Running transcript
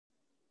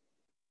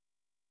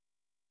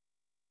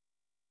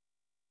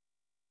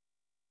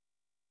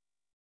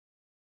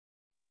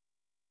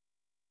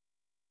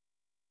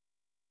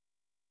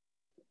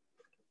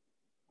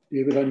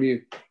David,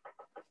 unmute.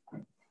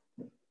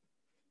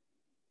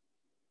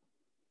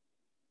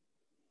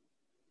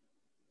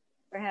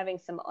 We're having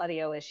some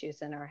audio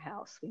issues in our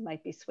house. We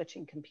might be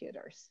switching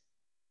computers.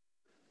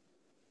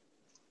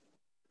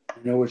 I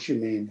know what you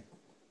mean.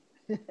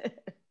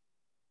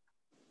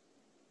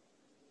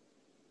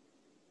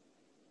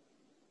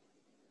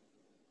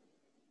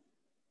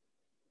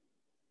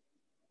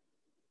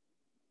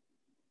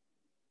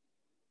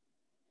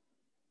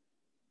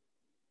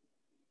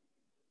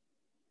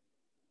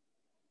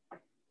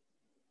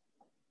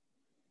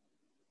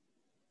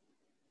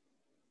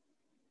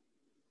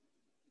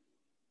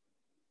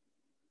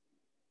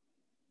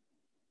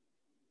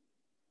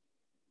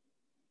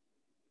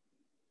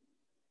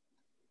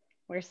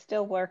 We're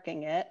still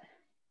working it.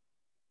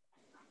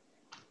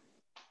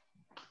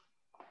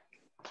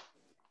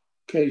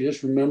 Okay,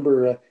 just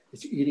remember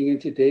it's eating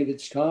into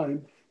David's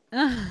time.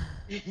 I'm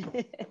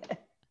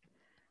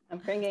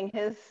bringing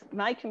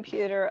my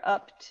computer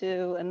up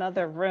to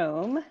another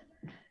room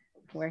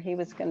where he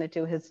was going to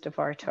do his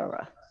Devar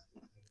Torah.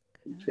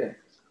 Okay.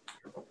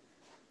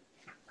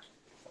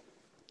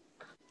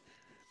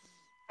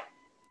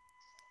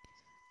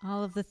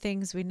 All of the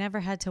things we never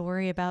had to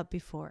worry about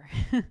before.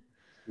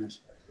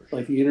 Yes.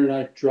 Like the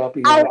internet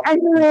dropping off. I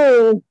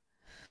agree.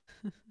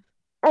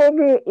 I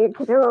agree. It's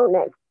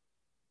electronic.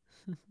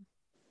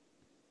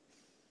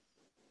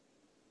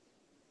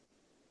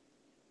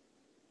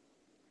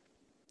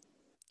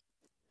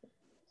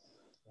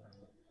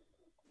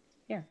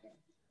 Here.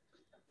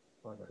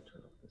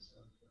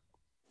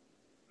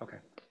 Okay.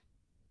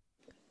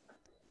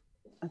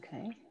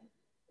 Okay.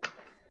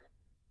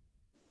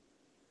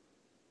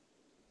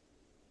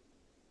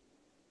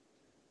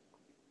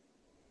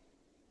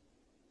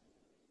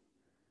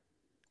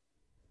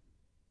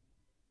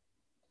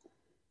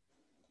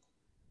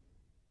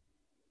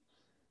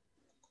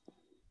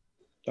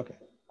 Okay.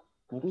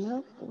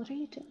 No, what are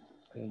you doing?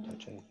 I didn't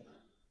touch anything.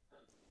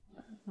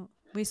 Oh,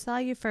 we saw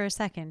you for a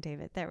second,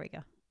 David. There we go.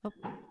 Oh.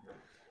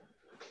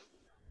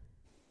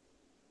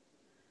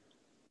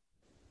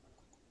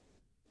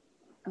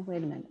 Oh, wait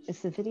a minute.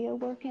 Is the video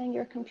working on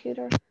your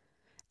computer?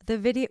 The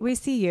video, we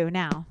see you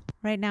now.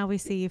 Right now we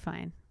see you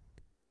fine.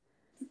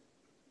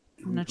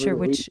 I'm not sure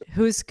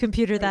whose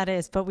computer that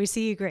is, but we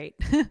see you great.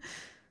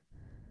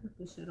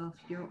 To shut off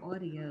your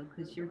audio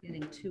because you're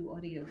getting 2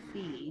 audio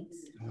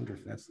feeds. I wonder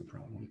if that's the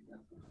problem.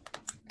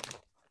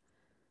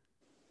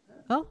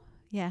 Oh,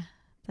 yeah.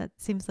 That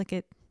seems like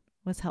it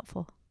was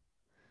helpful.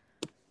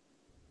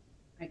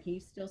 Right, can you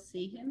still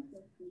see him?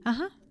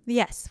 Uh-huh.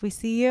 Yes, we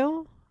see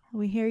you.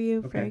 We hear you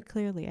Okay. very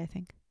clearly, I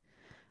think.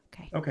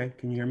 Okay. Okay,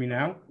 can you hear me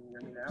now?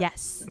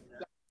 Yes.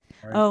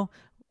 Right. Oh,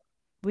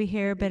 we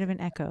hear a bit of an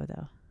echo,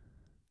 though.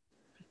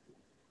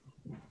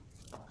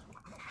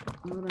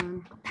 Hold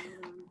on.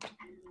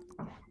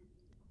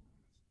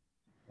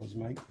 Is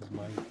my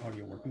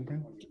audio working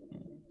now?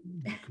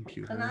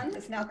 Computer. Hanan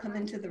has now come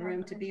into the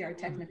room to be our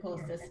technical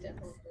assistant.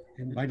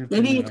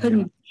 Maybe you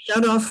could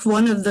shut off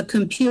one of the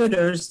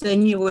computers,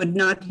 then you would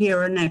not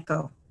hear an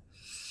echo.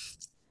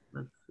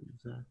 That's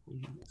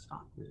exactly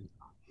stop it.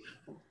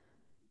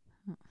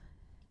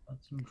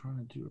 That's what I'm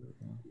trying to do right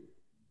now.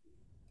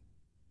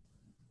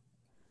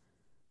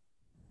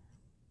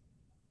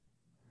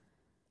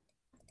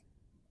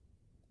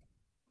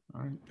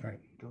 All right,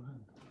 go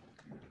ahead.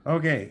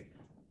 Okay,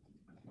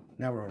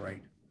 now we're all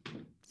right.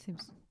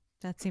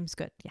 That seems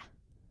good, yeah.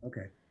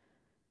 Okay.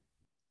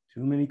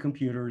 Too many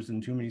computers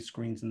and too many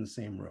screens in the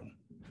same room.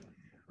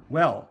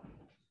 Well,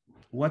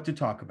 what to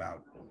talk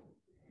about?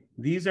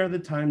 These are the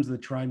times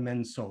that try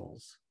men's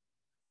souls.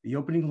 The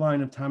opening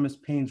line of Thomas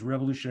Paine's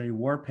Revolutionary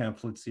War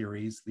pamphlet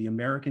series, The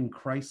American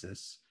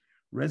Crisis,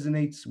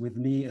 resonates with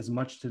me as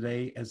much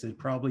today as it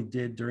probably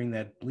did during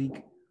that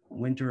bleak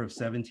winter of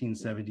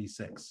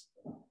 1776.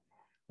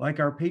 Like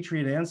our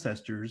patriot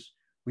ancestors,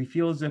 we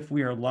feel as if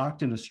we are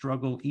locked in a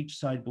struggle each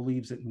side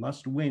believes it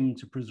must win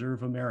to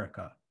preserve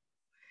America.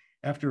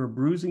 After a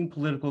bruising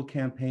political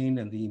campaign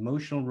and the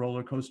emotional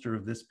roller coaster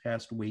of this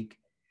past week,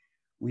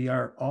 we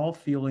are all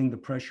feeling the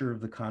pressure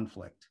of the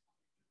conflict.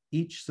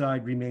 Each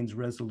side remains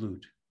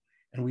resolute,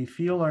 and we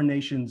feel our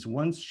nation's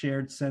once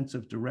shared sense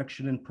of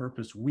direction and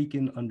purpose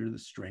weaken under the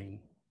strain.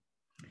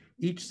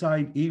 Each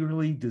side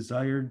eagerly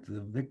desired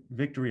the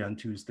victory on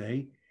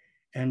Tuesday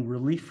and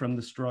relief from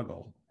the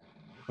struggle,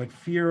 but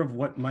fear of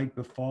what might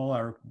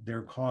befall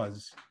their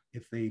cause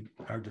if they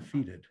are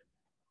defeated.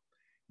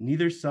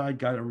 Neither side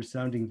got a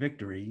resounding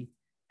victory,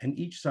 and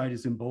each side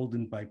is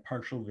emboldened by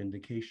partial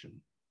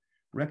vindication.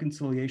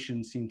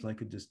 Reconciliation seems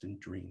like a distant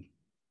dream.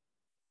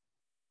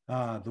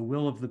 The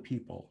will of the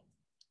people.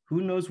 Who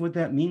knows what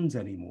that means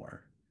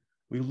anymore?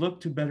 We look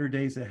to better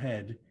days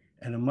ahead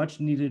and a much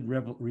needed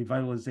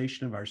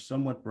revitalization of our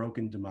somewhat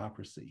broken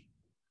democracy.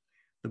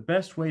 The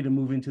best way to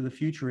move into the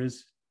future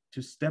is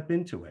to step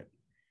into it,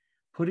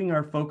 putting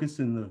our focus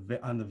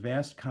on the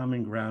vast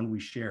common ground we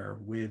share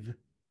with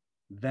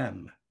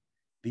them,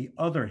 the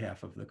other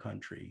half of the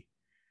country,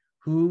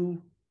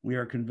 who we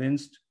are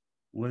convinced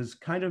was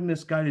kind of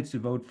misguided to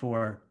vote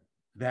for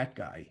that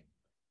guy,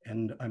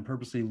 And I'm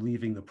purposely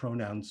leaving the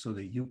pronouns so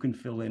that you can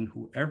fill in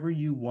whoever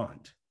you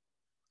want.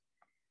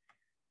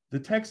 The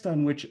text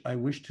on which I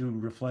wish to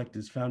reflect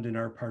is found in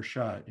our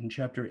Parsha in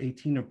chapter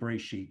 18 of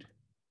Bereshit.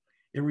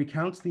 It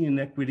recounts the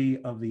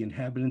iniquity of the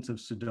inhabitants of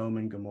Sodom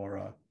and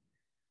Gomorrah.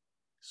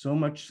 So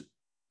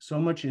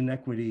much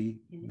iniquity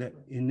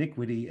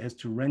as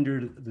to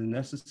render the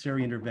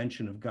necessary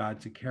intervention of God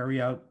to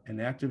carry out an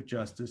act of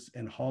justice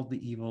and halt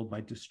the evil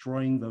by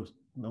destroying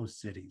those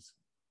cities.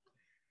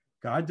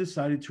 God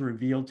decided to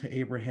reveal to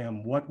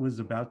Abraham what was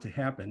about to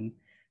happen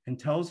and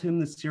tells him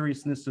the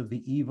seriousness of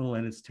the evil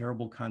and its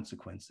terrible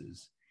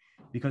consequences,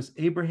 because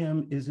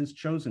Abraham is his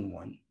chosen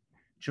one,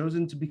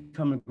 chosen to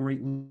become a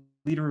great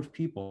leader of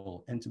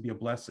people and to be a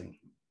blessing.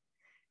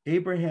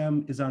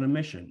 Abraham is on a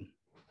mission.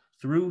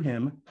 Through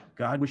him,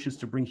 God wishes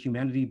to bring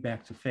humanity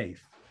back to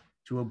faith,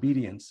 to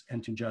obedience,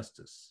 and to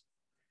justice.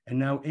 And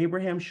now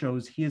Abraham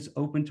shows he is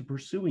open to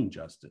pursuing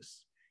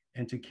justice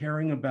and to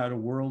caring about a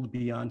world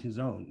beyond his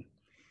own.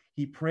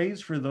 He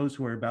prays for those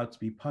who are about to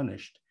be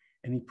punished,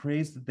 and he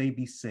prays that they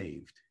be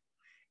saved.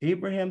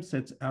 Abraham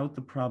sets out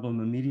the problem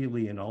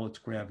immediately in all its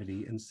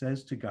gravity and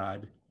says to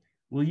God,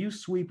 "Will you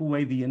sweep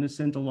away the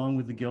innocent along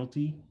with the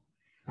guilty?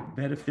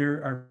 That if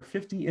there are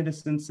 50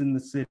 innocents in the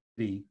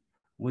city,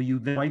 will you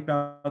then wipe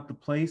out the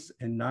place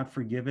and not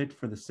forgive it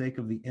for the sake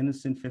of the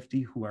innocent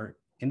 50 who are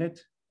in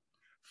it?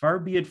 Far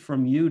be it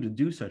from you to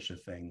do such a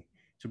thing,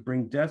 to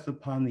bring death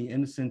upon the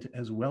innocent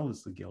as well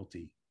as the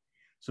guilty,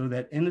 so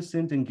that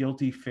innocent and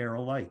guilty fare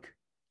alike.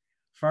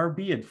 Far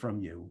be it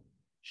from you.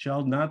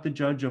 Shall not the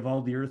judge of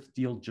all the earth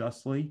deal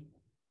justly?"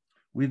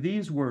 With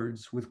these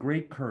words, with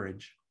great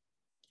courage,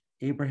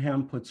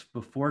 Abraham puts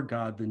before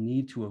God the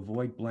need to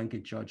avoid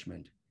blanket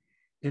judgment.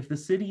 If the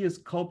city is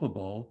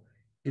culpable,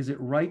 is it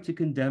right to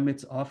condemn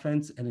its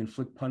offense and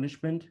inflict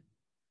punishment?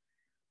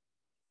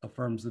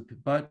 Affirms the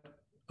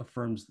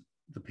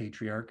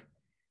patriarch.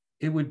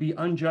 It would be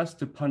unjust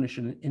to punish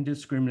in an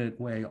indiscriminate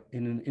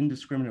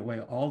way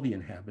all the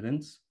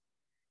inhabitants.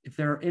 If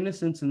there are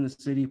innocents in the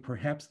city,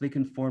 perhaps they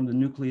can form the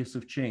nucleus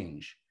of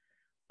change.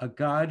 A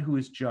God who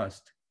is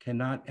just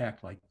cannot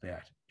act like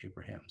that,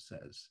 Abraham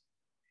says.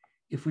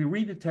 If we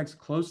read the text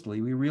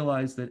closely, we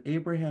realize that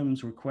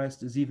Abraham's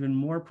request is even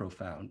more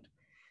profound,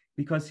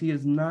 because he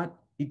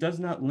does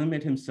not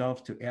limit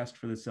himself to ask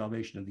for the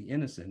salvation of the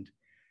innocent.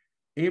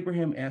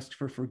 Abraham asks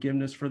for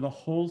forgiveness for the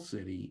whole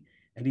city,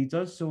 and he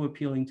does so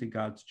appealing to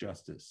God's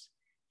justice.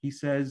 He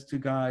says to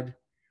God,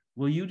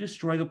 "Will you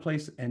destroy the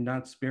place and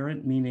not spare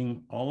it,"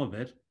 meaning all of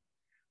it,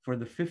 "for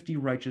the 50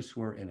 righteous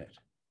who are in it?"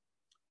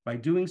 By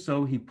doing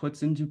so, he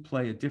puts into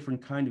play a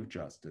different kind of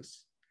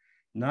justice,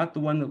 not the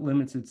one that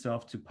limits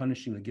itself to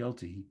punishing the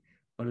guilty,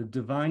 but a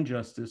divine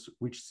justice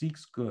which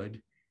seeks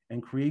good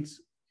and creates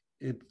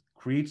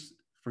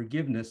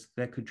forgiveness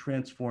that could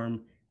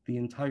transform the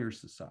entire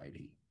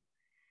society.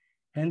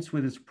 Hence,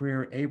 with his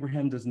prayer,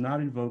 Abraham does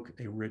not invoke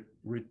a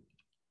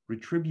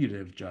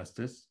retributive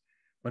justice,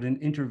 but an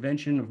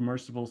intervention of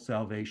merciful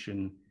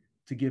salvation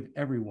to give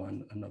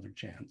everyone another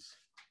chance.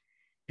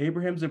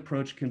 Abraham's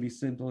approach can be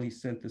simply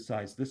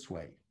synthesized this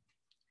way.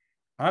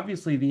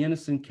 Obviously, the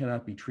innocent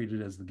cannot be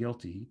treated as the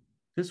guilty.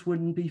 This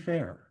wouldn't be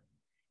fair.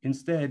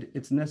 Instead,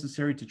 it's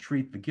necessary to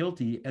treat the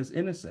guilty as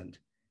innocent,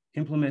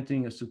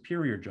 implementing a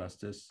superior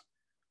justice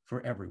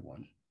for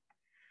everyone.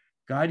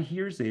 God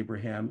hears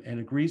Abraham and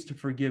agrees to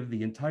forgive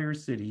the entire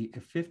city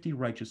if 50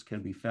 righteous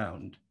can be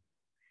found.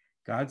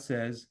 God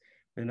says,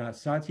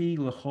 "V'nasati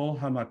l'chol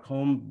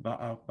hamakom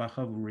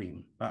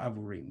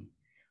ba'avurim."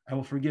 I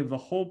will forgive the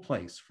whole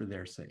place for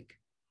their sake.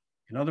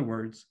 In other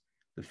words,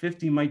 the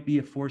 50 might be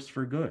a force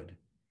for good,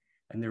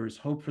 and there is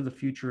hope for the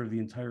future of the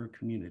entire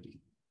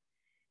community.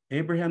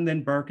 Abraham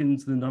then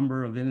bargains the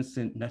number of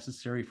innocent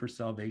necessary for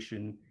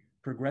salvation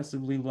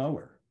progressively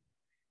lower.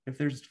 If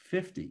there's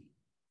 50,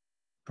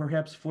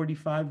 perhaps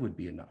 45 would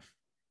be enough,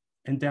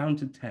 and down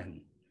to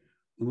 10.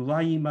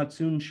 Ulayi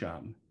matsun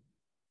sham,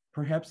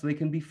 perhaps they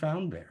can be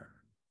found there.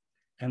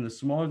 And the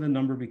smaller the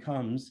number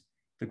becomes,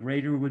 the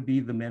greater would be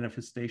the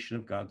manifestation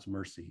of God's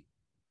mercy.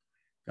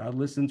 God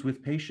listens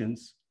with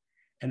patience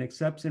and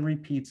accepts and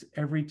repeats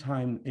every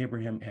time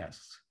Abraham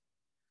asks,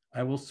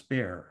 "I will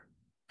spare,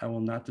 I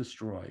will not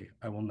destroy,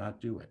 I will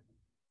not do it."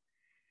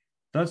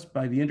 Thus,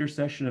 by the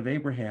intercession of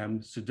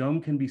Abraham,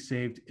 Sodom can be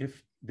saved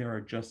if there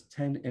are just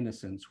 10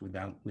 innocents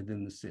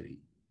within the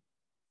city.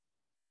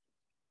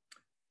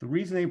 The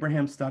reason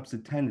Abraham stops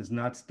at 10 is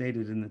not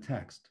stated in the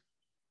text.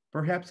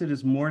 Perhaps it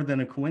is more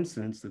than a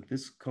coincidence that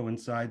this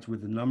coincides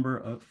with the number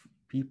of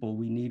people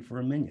we need for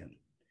a minyan.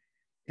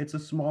 It's a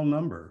small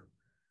number,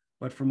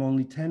 but from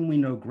only 10 we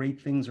know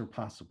great things are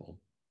possible.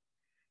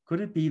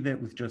 Could it be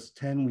that with just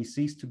 10 we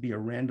cease to be a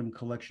random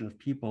collection of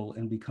people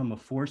and become a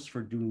force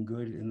for doing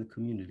good in the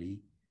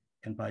community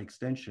and by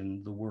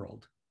extension, the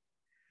world?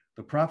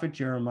 The prophet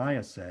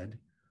Jeremiah said,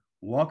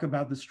 "Walk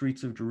about the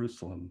streets of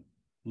Jerusalem,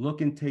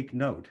 look and take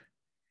note.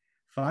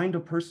 Find a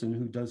person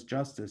who does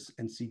justice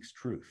and seeks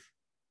truth."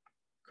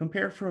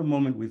 Compare for a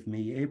moment with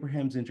me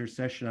Abraham's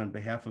intercession on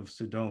behalf of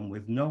Sodom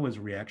with Noah's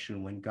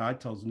reaction when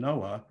God tells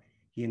Noah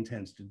he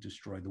intends to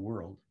destroy the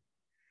world.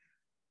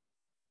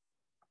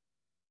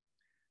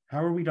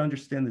 How are we to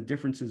understand the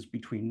differences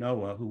between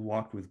Noah, who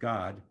walked with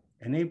God,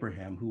 and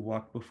Abraham, who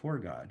walked before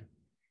God?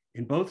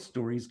 In both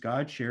stories,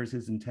 God shares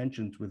his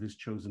intentions with his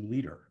chosen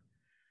leader.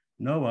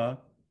 Noah,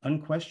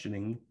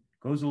 unquestioning,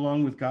 goes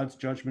along with God's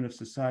judgment of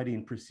society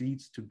and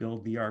proceeds to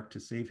build the ark to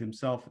save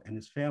himself and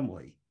his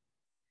family.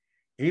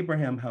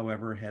 Abraham,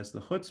 however, has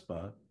the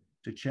chutzpah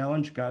to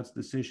challenge God's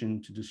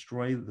decision to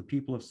destroy the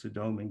people of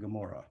Sodom and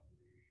Gomorrah.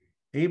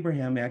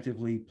 Abraham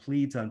actively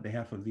pleads on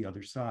behalf of the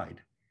other side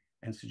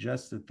and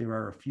suggests that if there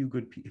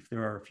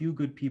are a few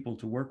good people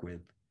to work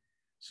with,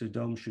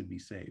 Sodom should be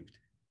saved.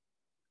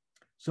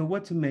 So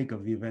what to make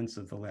of the events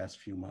of the last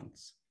few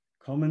months,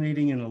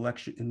 culminating in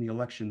the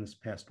election this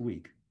past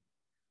week?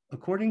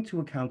 According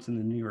to accounts in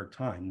the New York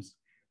Times,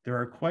 there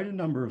are quite a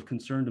number of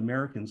concerned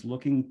Americans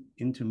looking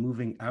into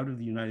moving out of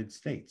the United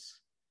States.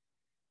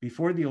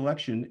 Before the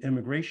election,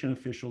 immigration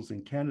officials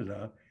in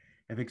Canada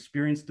have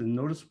experienced a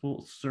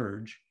noticeable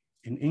surge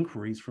in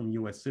inquiries from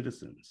US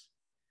citizens.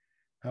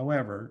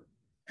 However,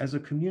 as a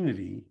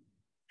community,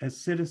 as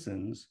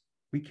citizens,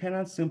 we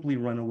cannot simply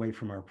run away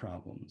from our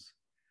problems.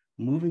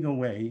 Moving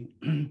away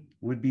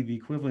would be the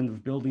equivalent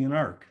of building an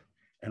ark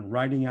and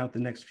riding out the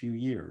next few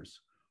years,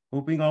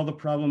 hoping all the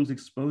problems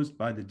exposed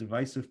by the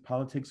divisive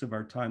politics of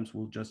our times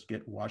will just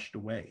get washed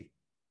away.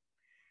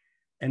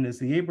 And as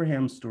the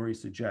Abraham story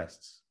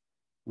suggests,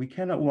 we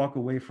cannot walk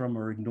away from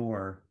or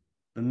ignore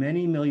the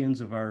many millions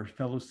of our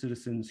fellow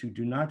citizens who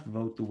do not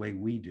vote the way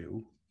we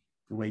do,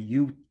 the way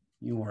you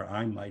or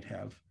I might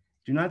have,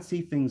 do not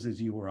see things as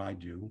you or I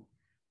do,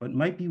 but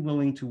might be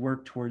willing to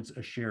work towards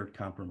a shared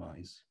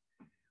compromise.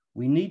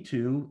 We need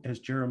to, as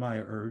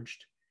Jeremiah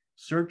urged,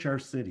 search our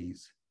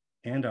cities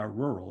and our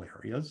rural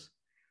areas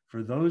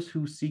for those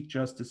who seek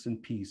justice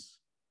and peace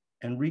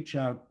and reach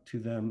out to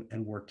them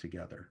and work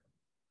together.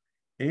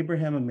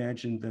 Abraham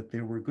imagined that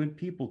there were good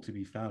people to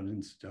be found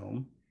in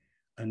Sodom,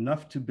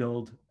 enough to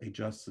build a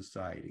just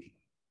society.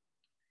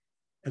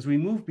 As we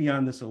move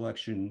beyond this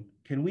election,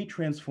 can we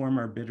transform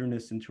our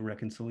bitterness into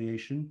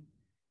reconciliation?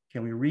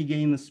 Can we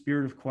regain the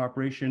spirit of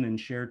cooperation and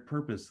shared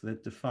purpose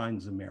that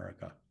defines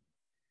America?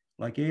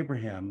 Like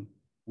Abraham,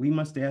 we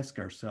must ask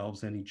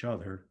ourselves and each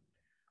other,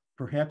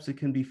 perhaps it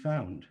can be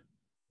found.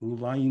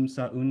 Ulayim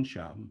sa'un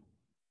sham.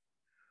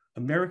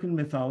 American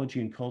mythology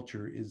and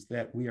culture is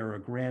that we are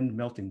a grand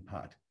melting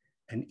pot,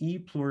 an e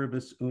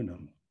pluribus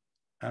unum,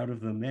 out of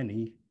the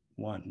many,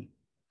 one,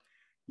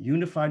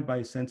 unified by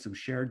a sense of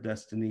shared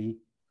destiny,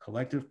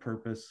 collective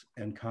purpose,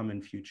 and common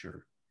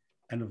future,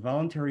 and a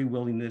voluntary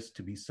willingness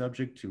to be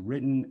subject to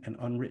written and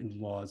unwritten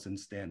laws and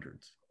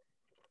standards.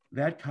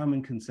 That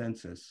common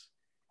consensus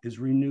is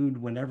renewed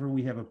whenever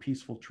we have a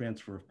peaceful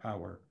transfer of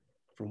power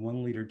from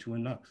one leader to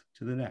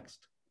the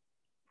next.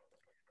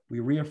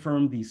 We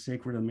reaffirm these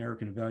sacred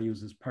American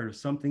values as part of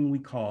something we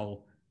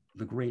call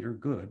the greater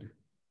good,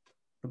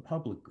 the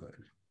public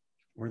good,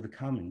 or the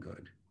common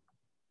good.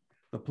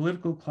 The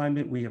political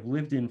climate we have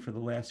lived in for the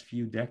last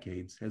few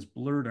decades has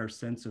blurred our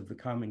sense of the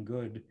common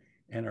good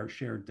and our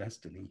shared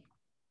destiny.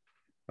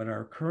 But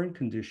our current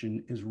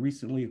condition is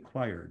recently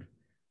acquired,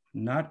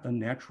 not a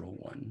natural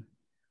one.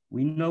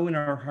 We know in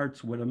our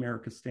hearts what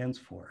America stands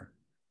for.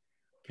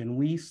 Can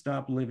we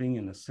stop living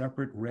in a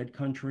separate red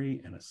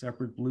country and a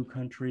separate blue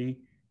country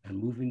and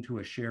move into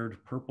a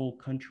shared purple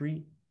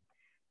country?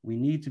 We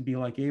need to be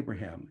like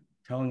Abraham,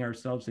 telling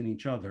ourselves and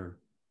each other,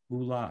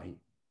 Ulai,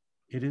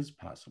 it is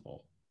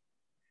possible.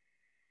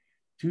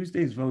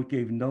 Tuesday's vote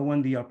gave no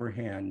one the upper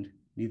hand.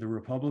 Neither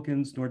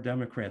Republicans nor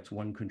Democrats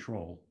won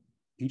control.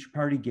 Each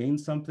party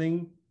gained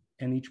something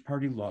and each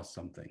party lost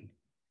something.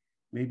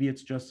 Maybe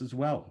it's just as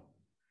well.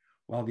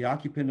 While the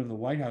occupant of the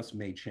White House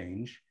may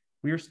change,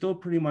 we are still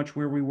pretty much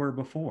where we were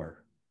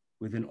before,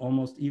 with an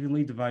almost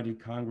evenly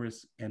divided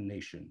Congress and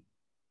nation.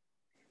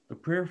 The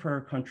prayer for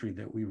our country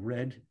that we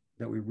read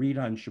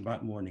on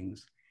Shabbat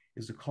mornings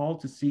is a call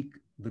to seek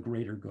the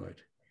greater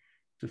good,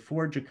 to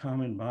forge a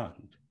common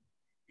bond,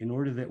 in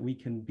order that we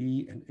can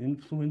be an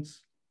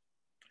influence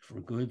for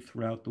good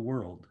throughout the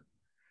world.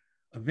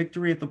 A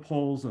victory at the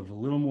polls of a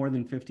little more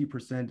than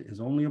 50% is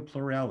only a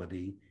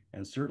plurality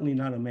and certainly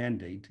not a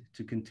mandate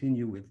to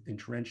continue with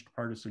entrenched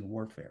partisan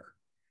warfare.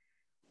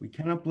 We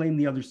cannot blame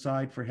the other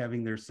side for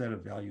having their set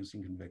of values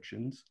and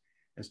convictions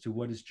as to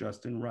what is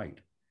just and right.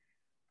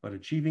 But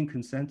achieving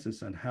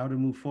consensus on how to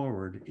move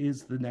forward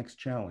is the next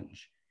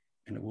challenge,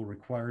 and it will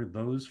require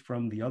those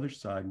from the other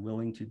side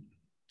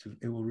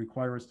it will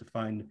require us to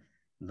find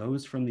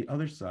those from the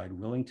other side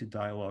willing to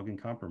dialogue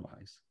and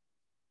compromise.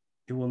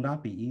 It will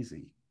not be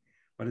easy,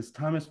 but as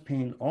Thomas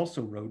Paine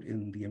also wrote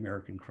in The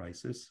American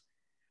Crisis,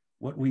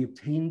 what we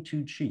obtain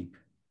too cheap,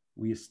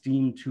 we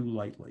esteem too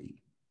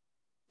lightly.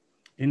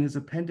 In his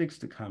appendix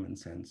to Common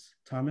Sense,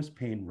 Thomas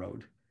Paine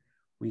wrote,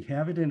 we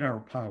have it in our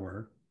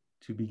power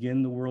to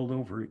begin the world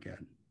over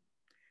again.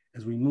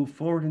 As we move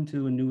forward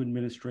into a new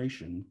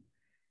administration,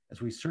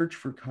 as we search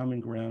for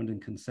common ground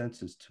and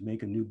consensus to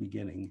make a new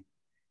beginning,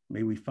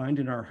 may we find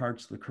in our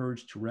hearts the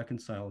courage to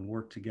reconcile and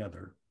work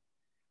together,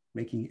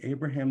 making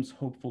Abraham's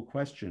hopeful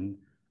question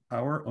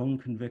our own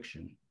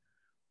conviction.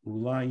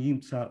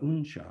 Ulayim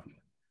sa'un sham.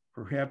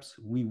 Perhaps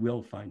we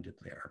will find it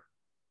there.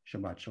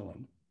 Shabbat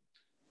Shalom.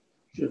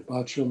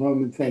 Shabbat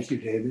Shalom, and thank you,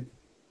 David.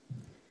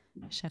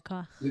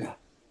 Shakach. Yeah.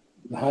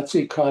 The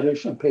Hatzi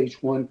Kaddish on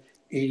page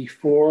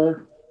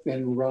 184,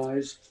 then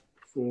rise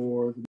for the